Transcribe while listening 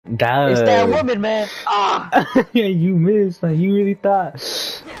It's that woman, man. Ah. You missed. Like, you really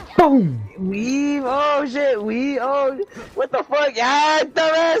thought. Boom. Weave. Oh shit. Weave. Oh. What the fuck? Ah,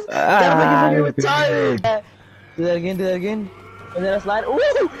 dumbass. That fucking retarded. Do that again. Do that again. And then I slide. Ooh.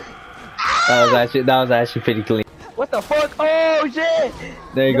 That was actually pretty clean. What the fuck? Oh shit.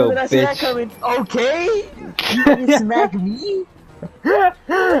 There you go, I see that bitch. coming. Okay. You smack me.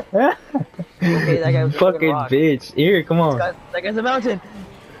 Okay, that guy was fucking rock. bitch. Here, come on. That guy's a mountain.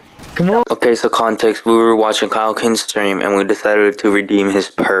 Come on. Okay, so context, we were watching Kyle King's stream and we decided to redeem his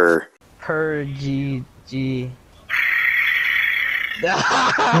purr. Per GG.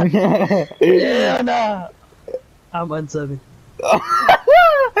 Yeah, nah. I'm unsubbing.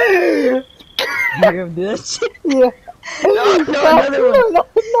 You hear him do that shit? Yeah. No, another one. No.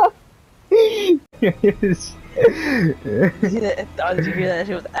 Yes. Did you hear that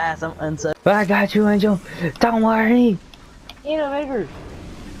shit was ass? I'm unsubbing. I got you, Angel. Don't worry. You know, Maker.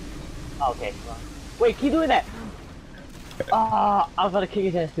 Okay. Wait, keep doing that. Oh, I was about to kick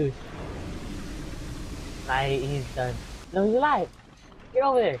his ass too. Nah, he's done. No, he's alive. Get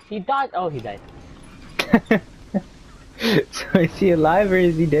over there. He dodged. Oh, he died. So is he alive or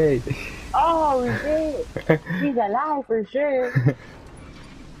is he dead? Oh, he's dead. He's alive for sure.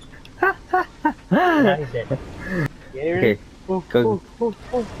 Nah, he's dead. Okay. Go. Oh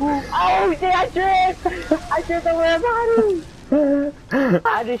shit, I tripped! I tripped over her body!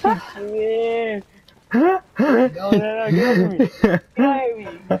 How did she trip? No, get over me.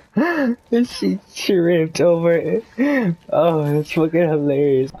 Get over me. She tripped over it. Oh, that's fucking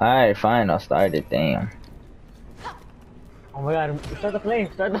hilarious. Alright, fine, I'll start it, damn. Oh my god, start the flame,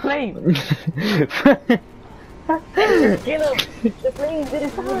 start the flame! Kill him! The flame did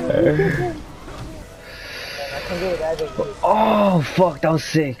it fire! Oh, fuck, that was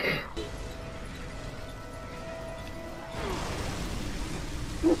sick.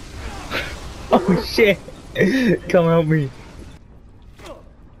 Oh shit! Come help me.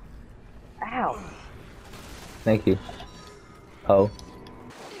 Ow! Thank you. Oh.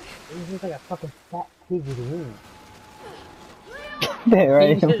 This looks like a fucking fat pig with a wing. There I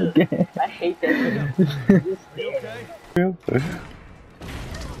am again. I hate that thing. Okay?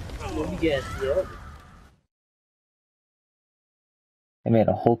 Let me guess, yep. I made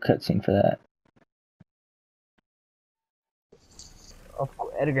a whole cutscene for that. Of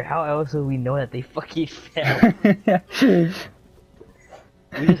course, Edgar, how else would we know that they fucking fell?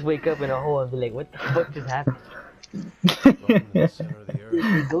 We just wake up in a hole and be like, what the fuck just happened?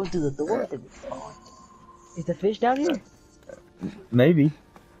 We go to the door and is the fish down here? Maybe.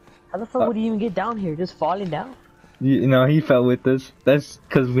 How the fuck would he even get down here? Just falling down? You know, he fell with us. That's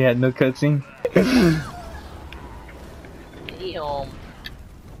because we had no cutscene. Damn.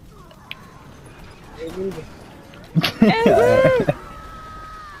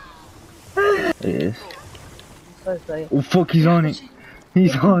 Yes. Oh fuck, he's on it.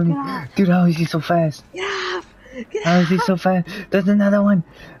 He's on it. Dude, how is he so fast? Yeah. How is he so fast? There's another one.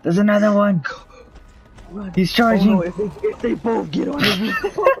 There's another one. He's charging. Oh, no, if they both get on me.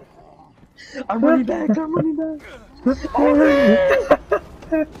 I'm running back. I'm running back.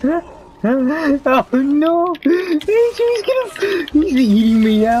 Oh no! He's eating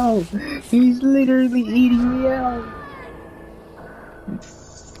me out. He's literally eating me out.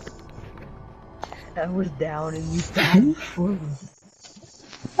 I was down and you died for me.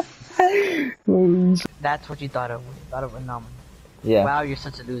 That's what you thought of. You thought of a nominee. Yeah. Wow, you're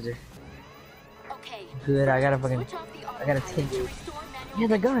such a loser. Okay. Good, I gotta take you. He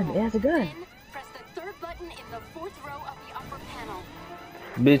has a gun. It has a gun. Press the third button in the fourth row of the upper panel.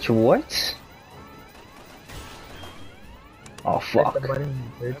 Bitch, what? Oh fuck. Press the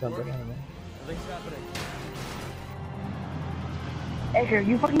button. Edgar,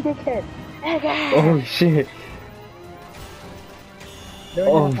 you fucking dickhead. Edgar! Oh shit.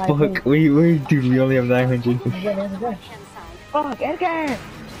 Oh fuck. Dude, we only have 900. Fuck, Edgar!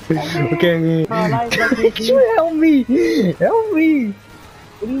 Okay. Help me! Help me!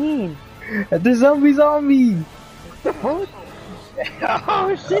 What do you mean? The zombies on me! What the fuck?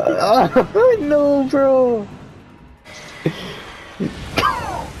 Oh shit! Oh no, bro!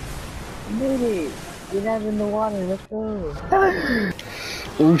 Made it! Get out in the water, let's go!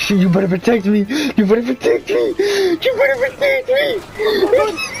 Oh shit, you better protect me! You better protect me! You better protect me!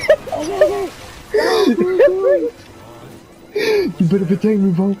 You better protect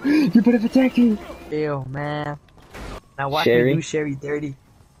me, bro! You better protect me! Ew, man. Now watch Sherry? me do Sherry dirty.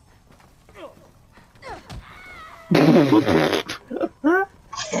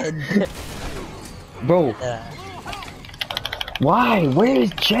 Bro, why? Where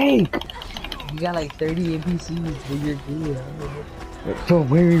is Jake? You got like 30 NPCs, but you're good. Bro,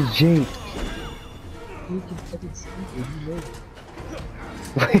 where is Jake? He can fucking sleep if you know.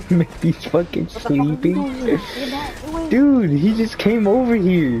 Wait a minute, he's fucking What the fuck are you sleeping? doing here? Get back, get away. Dude, he just came over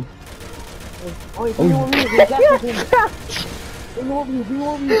here. Oh, wait, bring him over here. There's gas in him. Bring him over here, bring him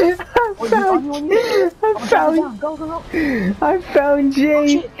over here. Oh, you, on you, on you. I found, Down. Go, go, go. I found Oh, Jake.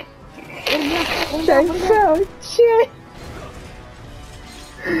 shit. Get him down, get him I down, put him down. found Jake.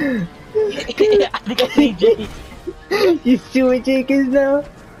 I think I see Jake. You see what Jake is now?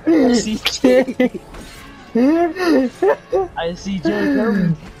 I see Jake. I see Jake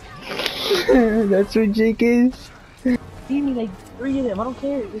coming. That's what Jake is. Give me like 3 of them, I don't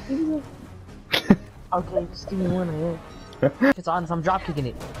care. Just give me them. Okay, just give me one of them. If it's honest, I'm drop kicking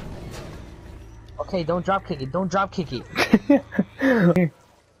it. Okay, don't drop kick it, don't drop kick it.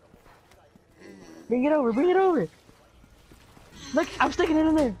 Bring it over, bring it over. Look, I'm sticking it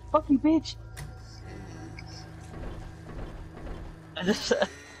in there. Fuck you, bitch. I just I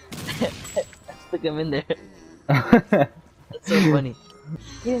stuck him in there. That's so funny.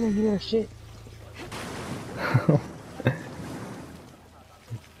 Get in there, you little shit.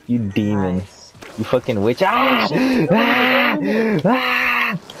 You demon. Nice. You fucking witch. Ah! Shit. Ah!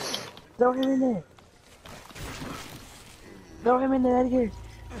 Ah! Throw him in there. Throw him in there, Edgar.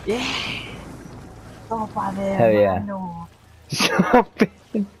 Yeah. Oh, by there. Hell yeah. No. Stop it.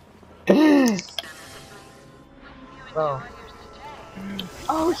 Oh.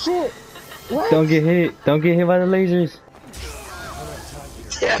 Oh shit. What? Don't get hit. Don't get hit by the lasers.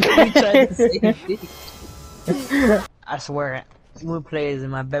 We tried the same thing. I swear, one plays in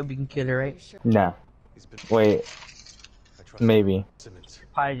my bet we can kill her, right? Nah. Wait. Maybe.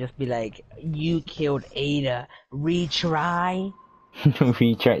 Probably just be like, you killed Ada. Retry.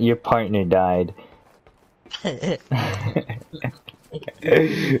 Retry. Your partner died.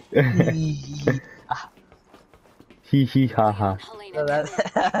 Hee hee ha ha. So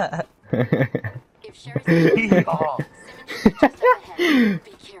that- If Sherry's oh. just up ahead,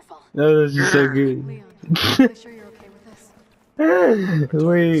 be careful. That was just so good. Leon, really sure you're okay with this?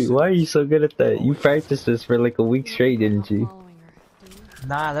 Wait, why are you so good at that? You practiced this for like a week straight, didn't you? Following her.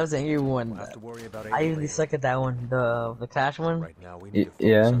 Nah, that was an ear one. I usually suck at that one, the clash one. Right now, we need to focus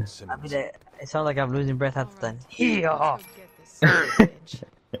Yeah. on I mean, Simmons. it sounds like I'm losing breath half the time. Yeah. Get this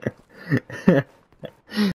bitch.